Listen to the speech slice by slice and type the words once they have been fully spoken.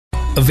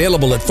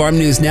Available at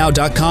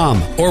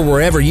farmnewsnow.com or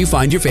wherever you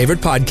find your favorite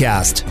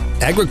podcast.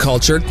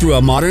 Agriculture through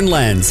a modern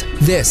lens.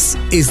 This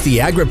is the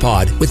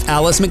AgriPod with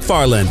Alice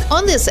McFarland.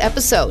 On this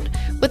episode,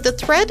 with the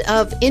threat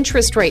of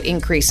interest rate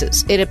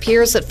increases, it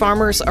appears that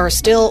farmers are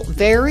still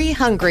very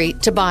hungry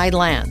to buy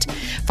land.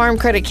 Farm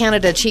Credit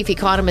Canada Chief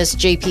Economist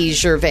JP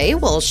Gervais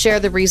will share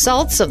the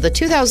results of the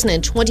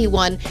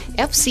 2021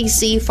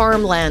 FCC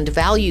Farmland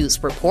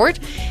Values Report.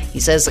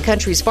 He says the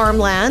country's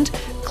farmland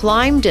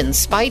climbed in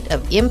spite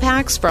of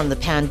impacts from the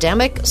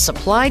pandemic,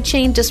 supply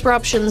chain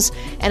disruptions,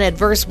 and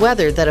adverse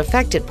weather that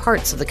affected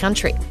parts of the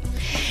country.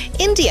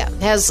 India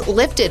has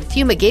lifted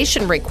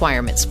fumigation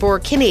requirements for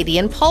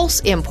Canadian pulse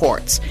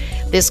imports.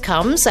 This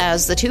comes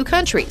as the two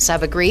countries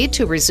have agreed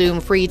to resume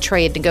free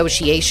trade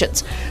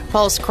negotiations.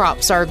 Pulse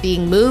crops are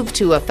being moved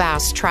to a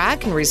fast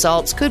track, and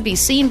results could be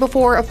seen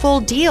before a full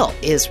deal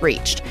is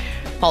reached.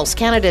 Pulse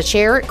Canada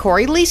Chair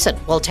Corey Leeson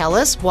will tell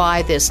us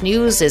why this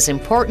news is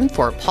important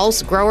for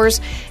pulse growers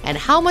and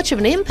how much of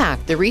an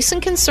impact the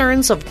recent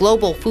concerns of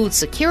global food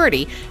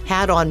security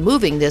had on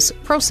moving this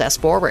process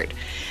forward.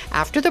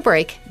 After the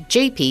break,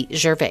 JP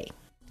Gervais.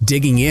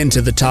 Digging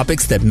into the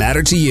topics that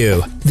matter to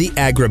you. The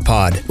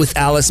AgriPod with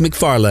Alice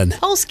McFarland.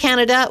 Pulse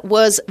Canada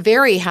was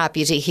very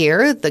happy to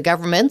hear the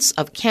governments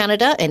of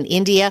Canada and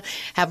India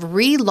have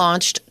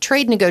relaunched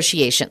trade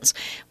negotiations.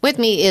 With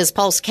me is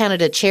Pulse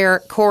Canada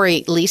Chair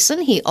Corey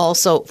Leeson. He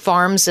also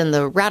farms in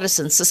the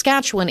Radisson,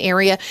 Saskatchewan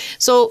area.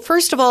 So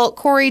first of all,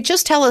 Corey,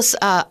 just tell us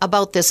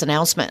about this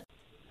announcement.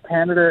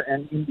 Canada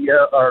and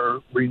India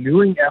are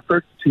renewing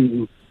efforts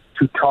to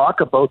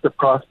talk about the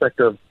prospect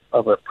of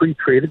a free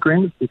trade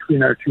agreement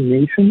between our two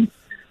nations,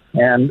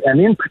 and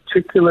in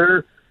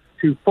particular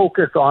to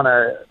focus on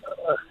a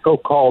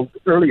so-called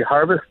early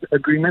harvest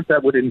agreement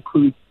that would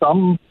include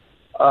some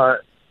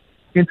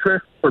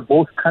interest for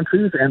both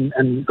countries,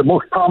 and the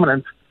most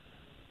prominent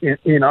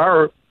in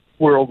our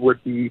world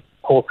would be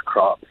pulse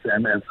crops.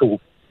 And so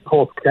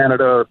Pulse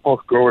Canada,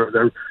 pulse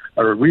growers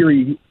are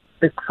really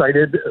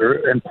excited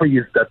and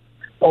pleased that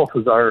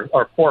pulses are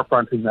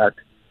forefront in that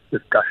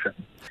discussion.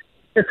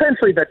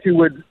 Essentially, that you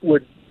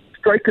would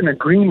strike an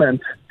agreement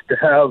to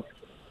have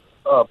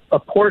a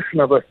portion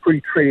of a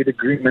free trade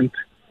agreement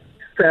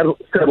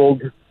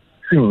settled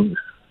soon,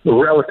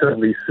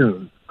 relatively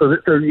soon. So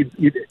that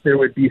there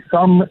would be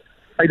some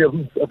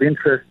items of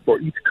interest for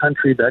each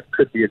country that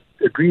could be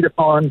agreed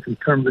upon, some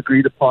terms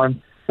agreed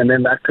upon, and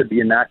then that could be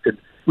enacted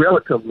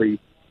relatively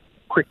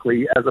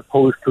quickly, as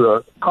opposed to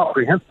a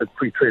comprehensive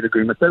free trade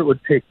agreement that would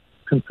take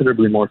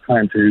considerably more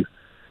time to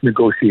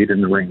negotiate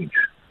and arrange.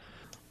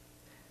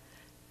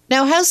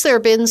 Now, has there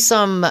been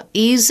some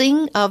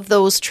easing of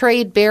those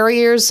trade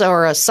barriers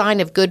or a sign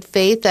of good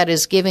faith that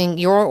is giving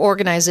your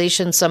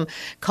organization some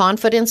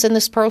confidence in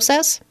this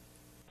process?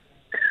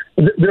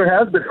 There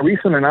has been a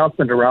recent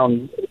announcement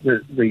around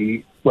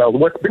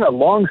what's been a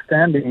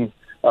long-standing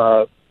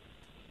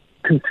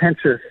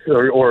contentious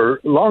or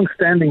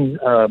long-standing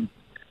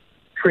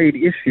trade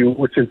issue,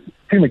 which is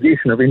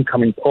fumigation of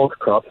incoming pulse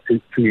crops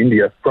to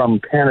India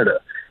from Canada.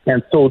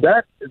 And so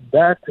that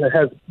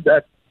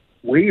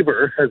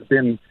waiver has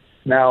been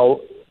now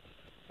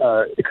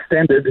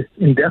extended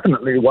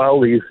indefinitely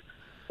while these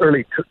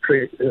early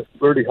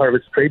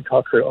harvest trade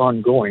talks are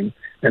ongoing,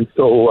 and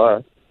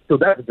so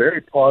that's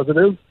very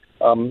positive.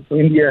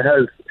 India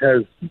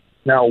has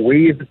now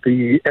waived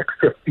the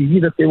extra fee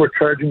that they were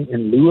charging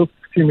in lieu of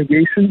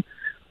fumigation.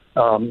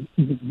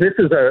 This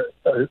is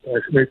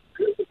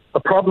a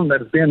problem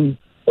that has been,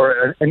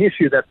 or an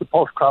issue that the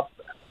pulse crop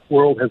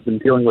world has been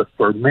dealing with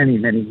for many,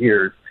 many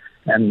years.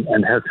 And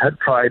has had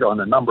tried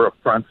on a number of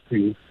fronts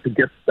to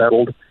get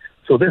settled.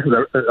 So this is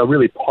a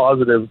really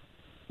positive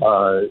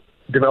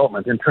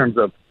development in terms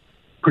of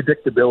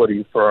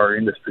predictability for our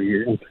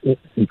industry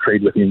in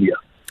trade with India.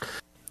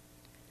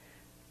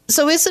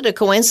 So is it a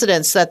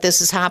coincidence that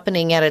this is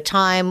happening at a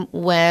time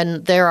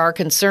when there are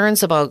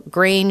concerns about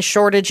grain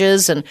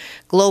shortages and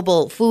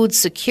global food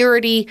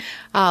security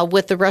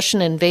with the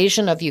Russian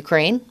invasion of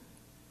Ukraine?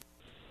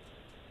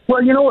 Well,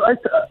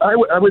 I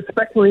would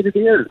speculate it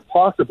is,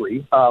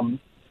 possibly.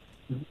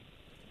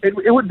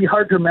 It would be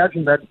hard to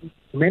imagine that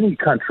many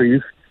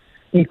countries,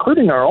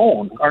 including our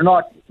own,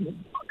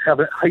 have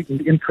a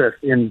heightened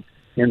interest in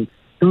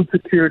food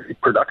security,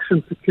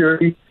 production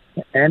security,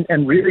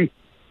 and really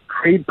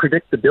trade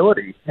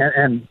predictability.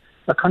 And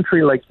a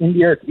country like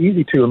India, it's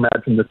easy to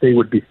imagine that they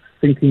would be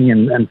thinking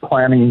and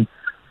planning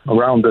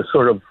around the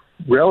sort of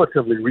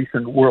relatively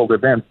recent world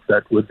events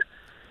that would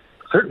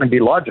certainly be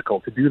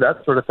logical to do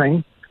that sort of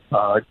thing.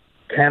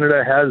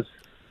 Canada has,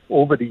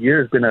 over the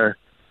years, been a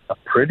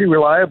pretty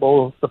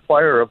reliable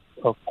supplier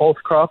of pulse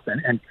crops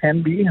and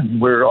can be,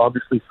 and we're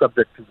obviously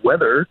subject to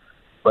weather.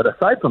 But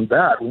aside from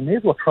that, we may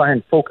as well try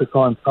and focus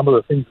on some of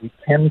the things we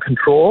can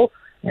control,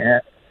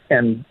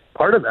 and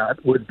part of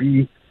that would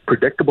be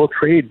predictable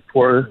trade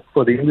for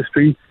the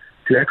industry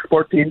to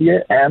export to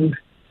India and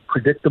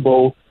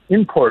predictable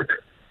import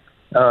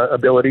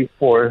ability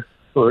for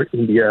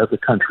India as a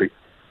country.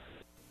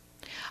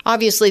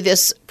 Obviously,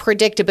 this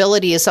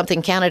predictability is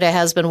something Canada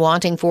has been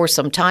wanting for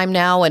some time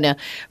now, and a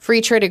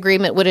free trade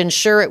agreement would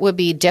ensure it would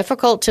be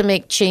difficult to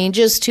make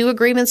changes to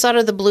agreements out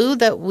of the blue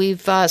that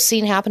we've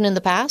seen happen in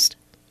the past?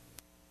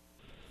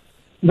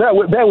 That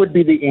would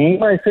be the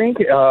aim, I think.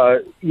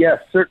 Yes,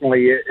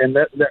 certainly, and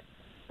that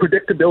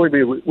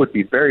predictability would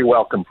be very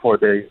welcome for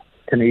the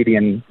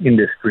Canadian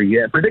industry.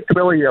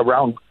 Predictability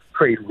around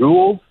trade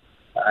rules,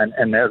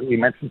 and as we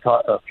mentioned,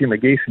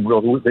 fumigation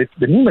rules. The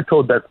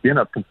nematode that's been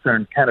of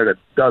concern, Canada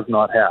does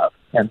not have.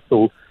 And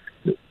so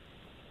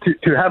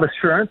to have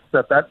assurance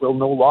that will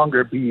no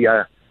longer be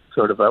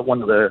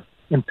one of the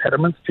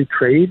impediments to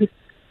trade,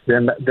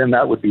 then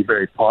that would be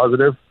very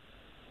positive.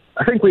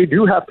 I think we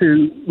do have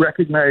to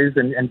recognize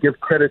and give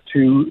credit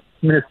to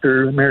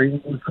Minister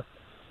Mary Eames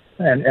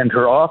and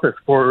her office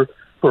for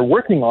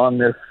working on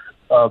this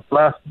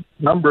last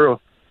number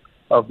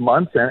of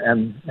months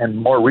and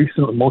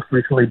most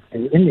recently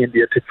in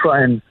India to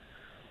try and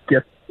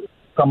get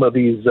some of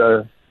these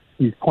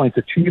points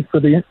achieved for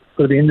the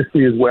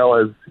industry, as well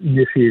as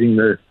initiating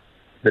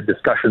the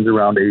discussions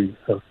around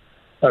a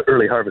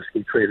early harvest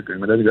free trade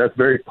agreement. I think that's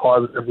very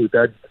positive. We've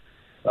had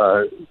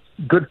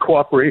good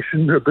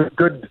cooperation,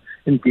 good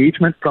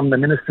engagement from the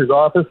minister's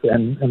office,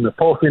 and the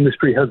pulse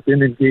industry has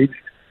been engaged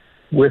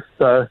with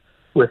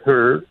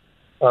her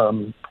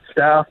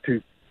staff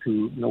to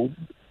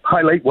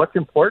highlight what's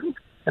important,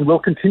 and we'll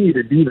continue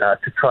to do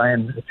that to try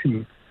and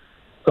achieve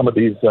some of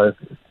these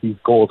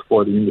goals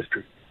for the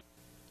industry.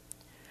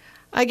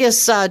 I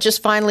guess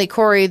just finally,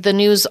 Corey, the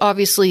news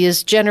obviously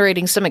is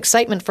generating some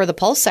excitement for the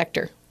pulse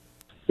sector.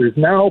 There's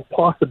now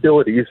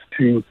possibilities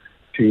to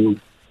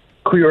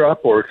clear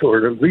up or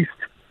at least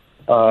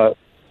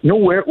know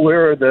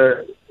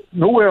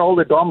where all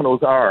the dominoes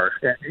are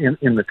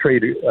in the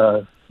trade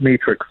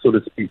matrix, so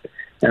to speak.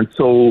 And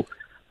so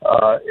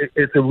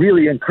it's a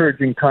really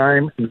encouraging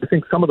time. And I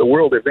think some of the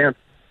world events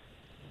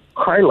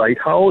highlight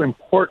how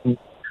important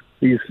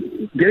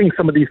getting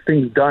some of these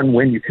things done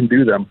when you can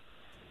do them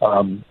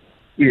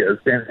is.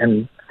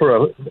 And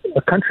for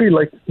a country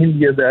like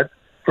India that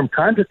from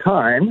time to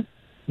time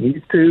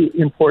needs to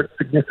import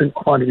significant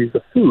quantities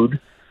of food,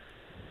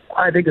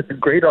 I think it's a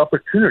great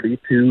opportunity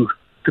to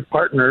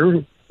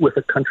partner with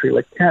a country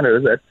like Canada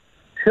that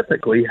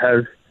typically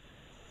has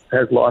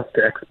lost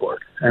to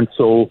export. And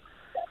so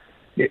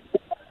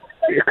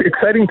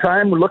exciting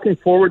time. We're looking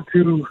forward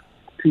to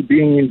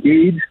being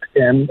engaged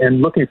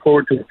and looking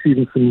forward to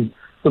achieving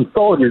some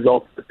solid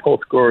results that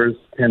pulse growers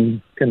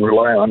can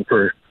rely on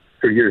for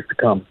years to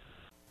come.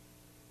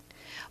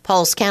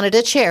 Pulse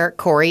Canada Chair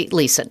Corey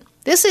Leeson.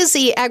 This is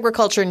the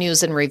Agriculture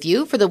News and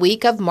Review for the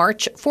week of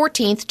March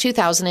 14th,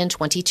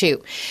 2022.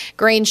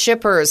 Grain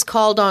shippers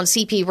called on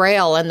CP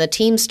Rail and the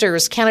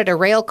Teamsters Canada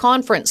Rail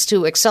Conference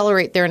to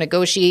accelerate their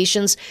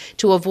negotiations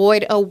to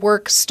avoid a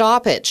work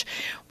stoppage.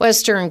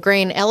 Western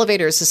Grain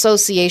Elevators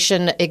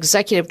Association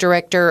Executive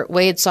Director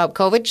Wade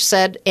Sobkovich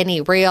said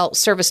any rail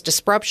service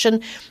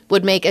disruption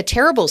would make a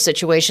terrible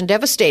situation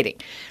devastating.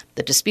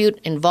 The dispute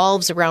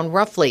involves around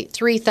roughly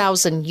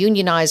 3,000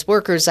 unionized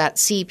workers at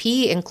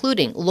CP,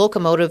 including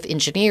locomotive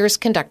engineers,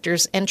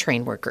 conductors, and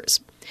train workers.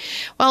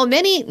 While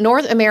many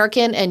North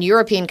American and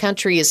European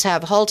countries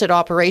have halted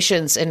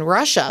operations in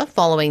Russia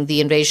following the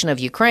invasion of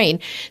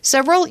Ukraine,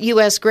 several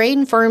U.S.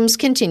 grain firms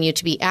continue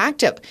to be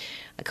active.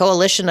 A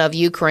coalition of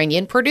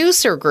Ukrainian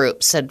producer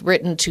groups had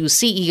written to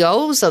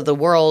CEOs of the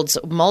world's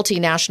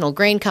multinational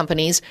grain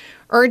companies,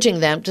 urging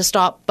them to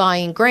stop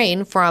buying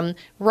grain from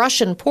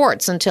Russian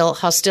ports until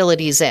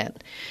hostilities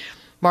end.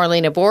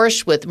 Marlena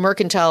Borsch with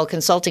Mercantile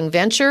Consulting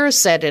Venture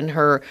said in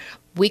her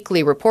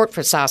weekly report for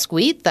Sask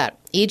Wheat that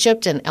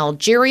Egypt and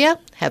Algeria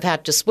have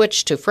had to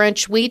switch to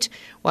French wheat,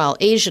 while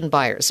Asian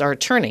buyers are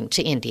turning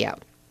to India.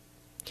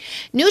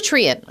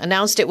 Nutrien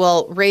announced it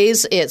will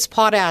raise its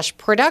potash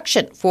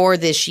production for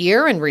this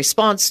year in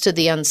response to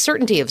the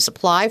uncertainty of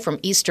supply from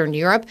Eastern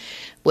Europe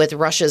with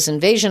Russia's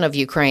invasion of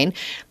Ukraine.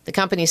 The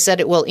company said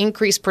it will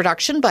increase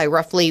production by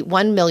roughly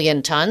 1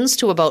 million tons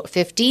to about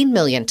 15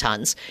 million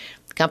tons.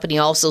 The company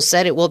also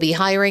said it will be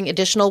hiring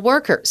additional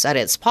workers at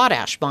its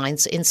potash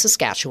mines in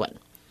Saskatchewan.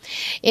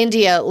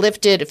 India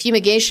lifted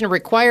fumigation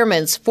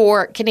requirements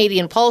for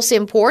Canadian pulse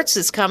imports.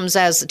 This comes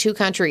as the two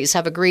countries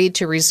have agreed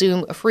to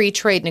resume free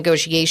trade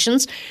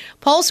negotiations.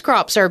 Pulse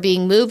crops are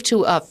being moved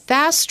to a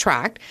fast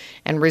track,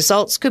 and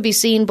results could be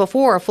seen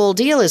before a full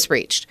deal is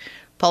reached.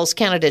 Pulse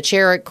Canada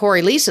Chair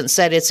Corey Leeson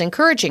said it's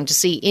encouraging to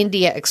see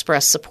India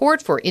express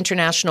support for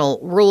international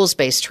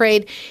rules-based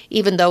trade,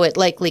 even though it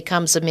likely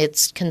comes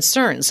amidst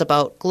concerns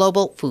about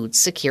global food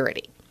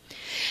security.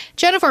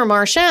 Jennifer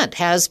Marchand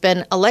has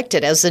been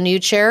elected as the new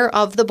chair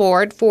of the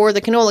board for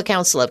the Canola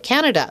Council of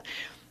Canada.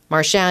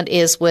 Marchand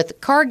is with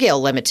Cargill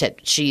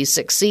Limited. She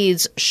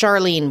succeeds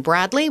Charlene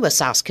Bradley with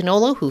Sask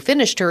Canola, who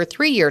finished her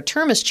 3-year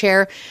term as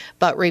chair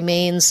but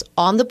remains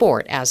on the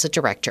board as a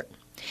director.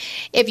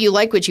 If you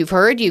like what you've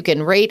heard, you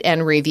can rate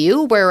and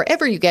review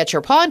wherever you get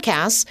your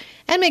podcasts,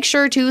 and make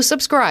sure to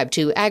subscribe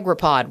to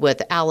AgriPod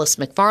with Alice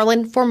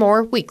McFarland for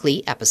more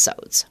weekly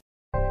episodes.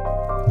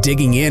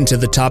 digging into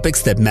the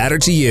topics that matter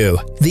to you.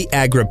 The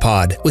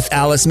AgriPod with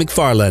Alice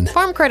McFarlane.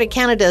 Farm Credit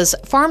Canada's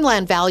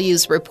Farmland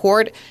Values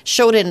Report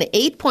showed an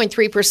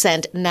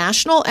 8.3%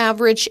 national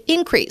average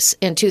increase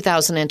in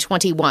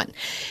 2021.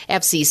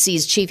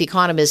 FCC's chief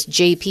economist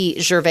J.P.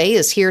 Gervais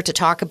is here to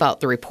talk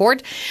about the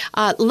report.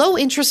 Low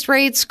interest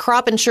rates,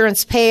 crop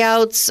insurance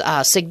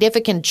payouts,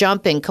 significant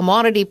jump in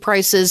commodity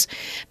prices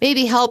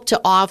maybe help to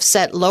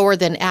offset lower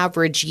than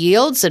average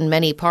yields in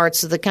many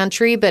parts of the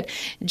country. But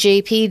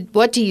JP,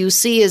 what do you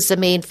see as the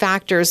main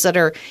factors that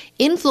are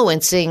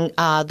influencing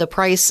the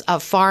price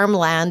of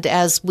farmland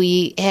as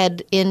we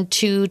head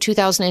into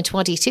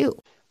 2022?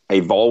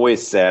 I've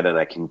always said, and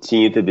I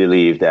continue to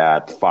believe,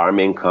 that farm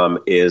income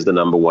is the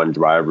number one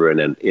driver, and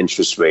then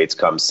interest rates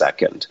come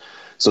second.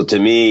 So to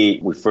me,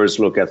 we first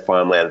look at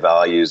farmland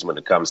values when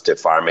it comes to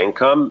farm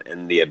income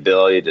and the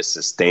ability to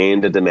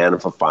sustain the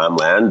demand for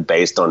farmland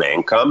based on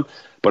income.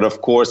 But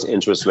of course,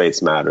 interest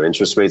rates matter.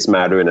 Interest rates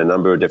matter in a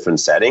number of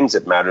different settings.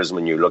 It matters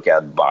when you look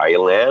at buy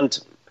land.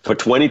 For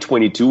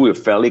 2022, we're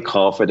fairly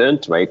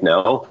confident right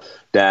now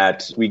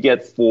that we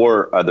get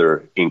 4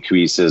 other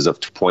increases of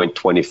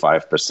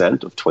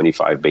 0.25% of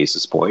 25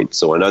 basis points.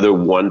 So another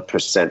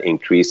 1%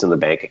 increase in the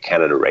Bank of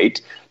Canada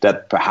rate,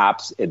 that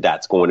perhaps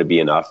that's going to be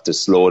enough to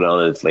slow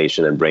down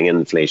inflation and bring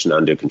inflation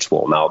under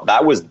control. Now,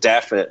 that was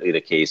definitely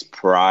the case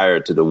prior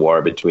to the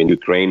war between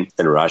Ukraine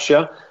and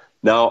Russia.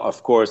 Now,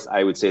 of course,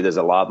 I would say there's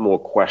a lot more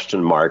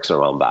question marks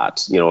around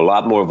that, a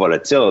lot more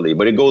volatility,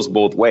 but it goes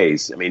both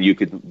ways. I mean, you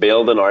could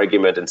build an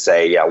argument and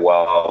say, yeah,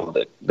 well,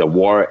 the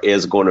war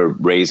is going to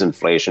raise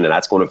inflation, and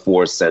that's going to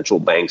force central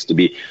banks to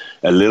be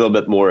a little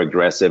bit more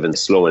aggressive in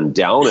slowing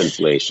down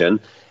inflation.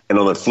 And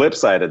on the flip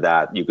side of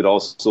that, you could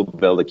also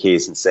build a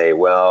case and say,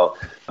 well,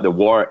 the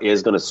war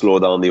is going to slow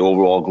down the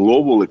overall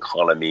global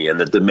economy, and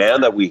the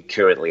demand that we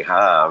currently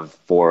have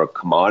for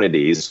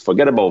commodities,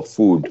 forget about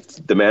food,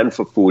 demand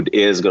for food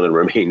is going to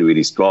remain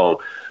really strong.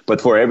 But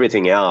for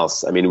everything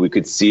else, I mean, we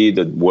could see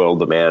the world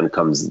demand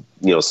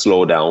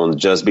slow down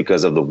just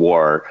because of the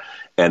war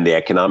and the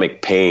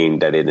economic pain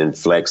that it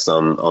inflicts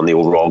on the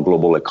overall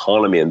global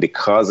economy. And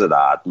because of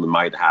that, we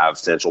might have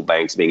central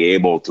banks being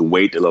able to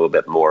wait a little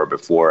bit more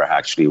before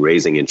actually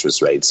raising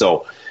interest rates.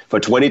 So for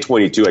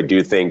 2022, I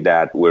do think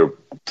that we're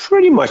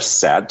pretty much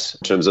set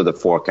in terms of the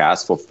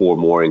forecast for 4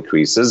 more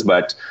increases,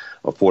 but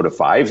 4 to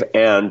 5.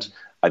 And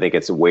I think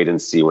it's a wait and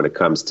see when it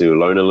comes to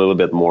learn a little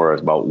bit more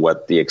about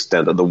what the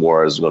extent of the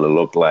war is going to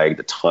look like,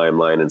 the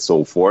timeline and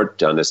so forth,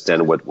 to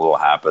understand what will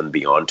happen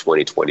beyond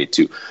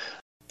 2022.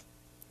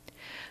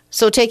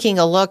 So taking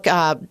a look,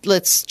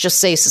 let's just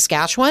say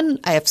Saskatchewan,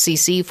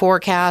 FCC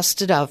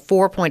forecasted a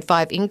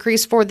 4.5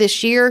 increase for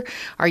this year.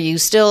 Are you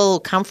still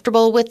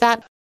comfortable with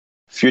that?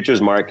 Futures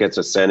markets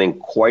are sending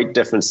quite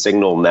different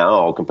signal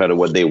now compared to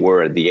what they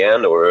were at the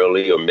end or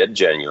early or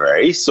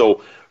mid-January.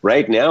 So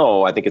right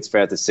now, I think it's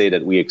fair to say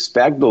that we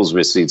expect those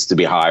receipts to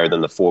be higher than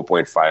the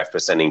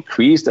 4.5%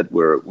 increase that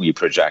we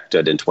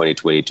projected in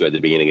 2022 at the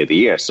beginning of the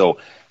year. So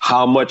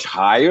how much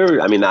higher?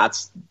 I mean,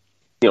 that's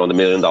the $1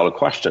 million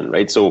question,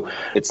 right? So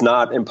it's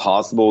not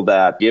impossible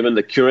that given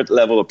the current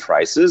level of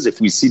prices, if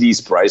we see these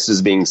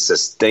prices being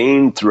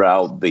sustained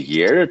throughout the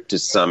year to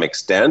some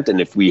extent, and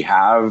if we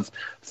have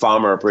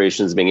farmer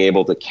operations being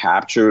able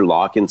to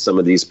lock in some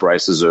of these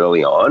prices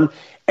early on,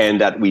 and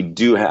that we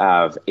do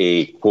have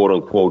a quote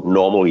unquote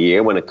normal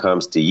year when it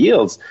comes to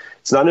yields,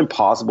 it's not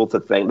impossible to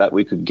think that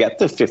we could get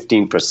to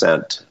 15%,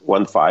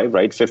 1.5,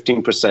 right?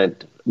 15%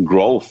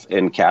 growth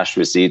in cash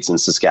receipts in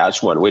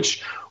Saskatchewan,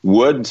 which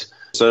would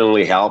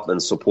certainly help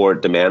and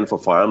support demand for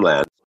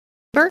farmland.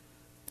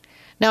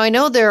 Now, I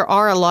know there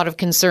are a lot of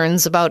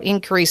concerns about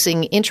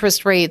increasing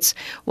interest rates.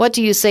 What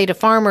do you say to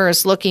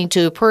farmers looking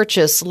to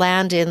purchase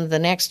land in the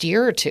next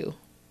year or two?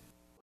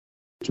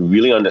 To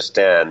really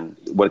understand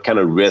what kind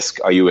of risk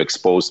are you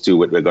exposed to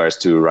with regards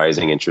to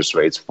rising interest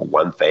rates, for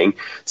one thing.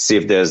 See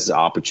if there's an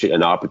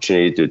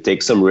opportunity to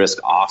take some risk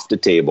off the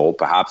table,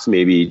 perhaps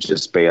maybe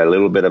just pay a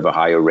little bit of a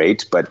higher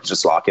rate, but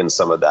just lock in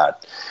some of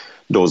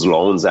those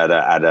loans at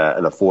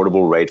an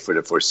affordable rate for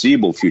the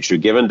foreseeable future,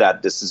 given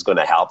that this is going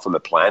to help from a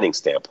planning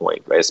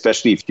standpoint, right?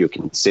 Especially if you're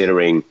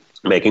considering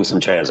making some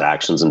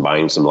transactions and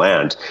buying some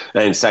land.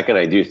 And second,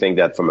 I do think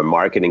that from a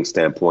marketing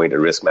standpoint, a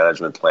risk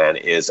management plan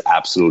is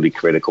absolutely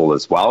critical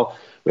as well.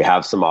 We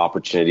have some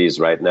opportunities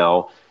right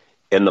now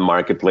in the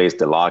marketplace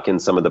to lock in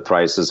some of the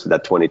prices for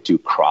that 22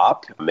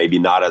 crop, maybe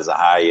not as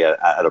high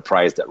at a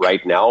price that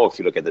right now, if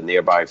you look at the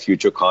nearby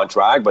future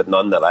contract, but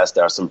nonetheless,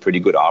 there are some pretty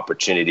good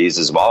opportunities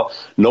as well,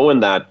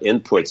 knowing that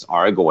inputs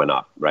are going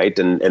up, right?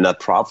 And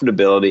that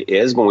profitability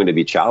is going to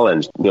be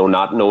challenged,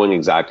 not knowing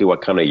exactly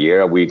what kind of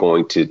year are we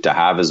going to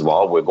have as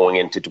well. We're going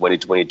into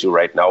 2022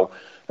 right now,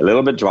 a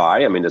little bit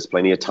dry. I mean, there's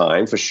plenty of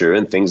time for sure,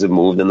 and things have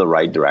moved in the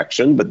right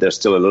direction, but there's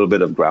still a little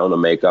bit of ground to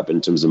make up in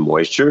terms of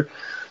moisture.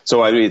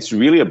 So I mean, it's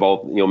really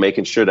about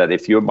making sure that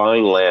if you're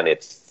buying land,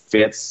 it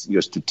fits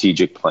your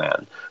strategic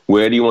plan.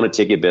 Where do you want to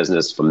take your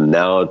business from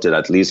now to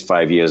at least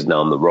 5 years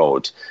down the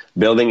road?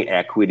 Building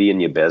equity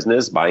in your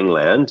business, buying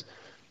land,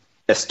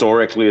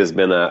 historically has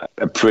been a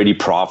pretty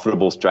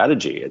profitable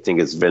strategy. I think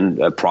it's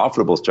been a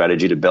profitable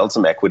strategy to build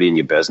some equity in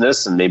your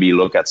business and maybe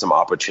look at some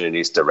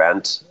opportunities to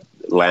rent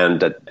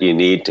land that you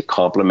need to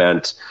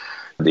complement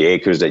the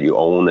acres that you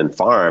own and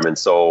farm. And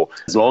so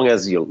as long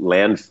as your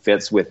land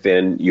fits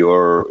within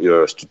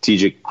your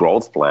strategic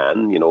growth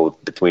plan,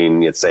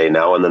 between, let's say,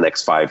 now and the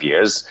next 5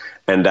 years,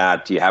 and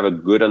that you have a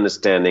good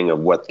understanding of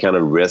what kind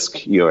of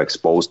risk you're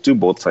exposed to,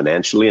 both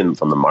financially and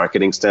from a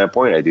marketing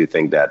standpoint, I do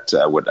think that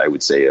that's what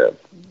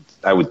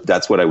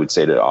I would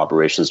say to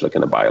operations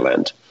looking to buy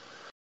land.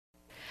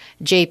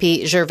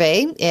 JP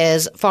Gervais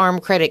is Farm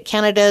Credit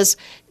Canada's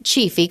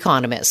chief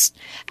economist.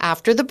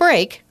 After the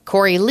break,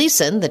 Corey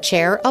Leeson, the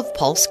chair of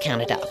Pulse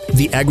Canada.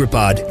 The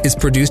AgriPod is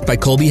produced by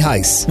Colby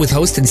Heiss with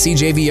host and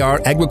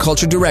CJVR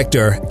Agriculture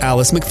Director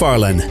Alice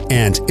McFarlane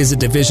and is a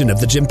division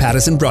of the Jim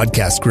Pattison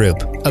Broadcast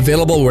Group.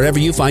 Available wherever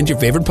you find your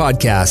favorite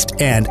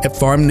podcast and at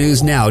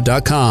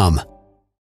farmnewsnow.com.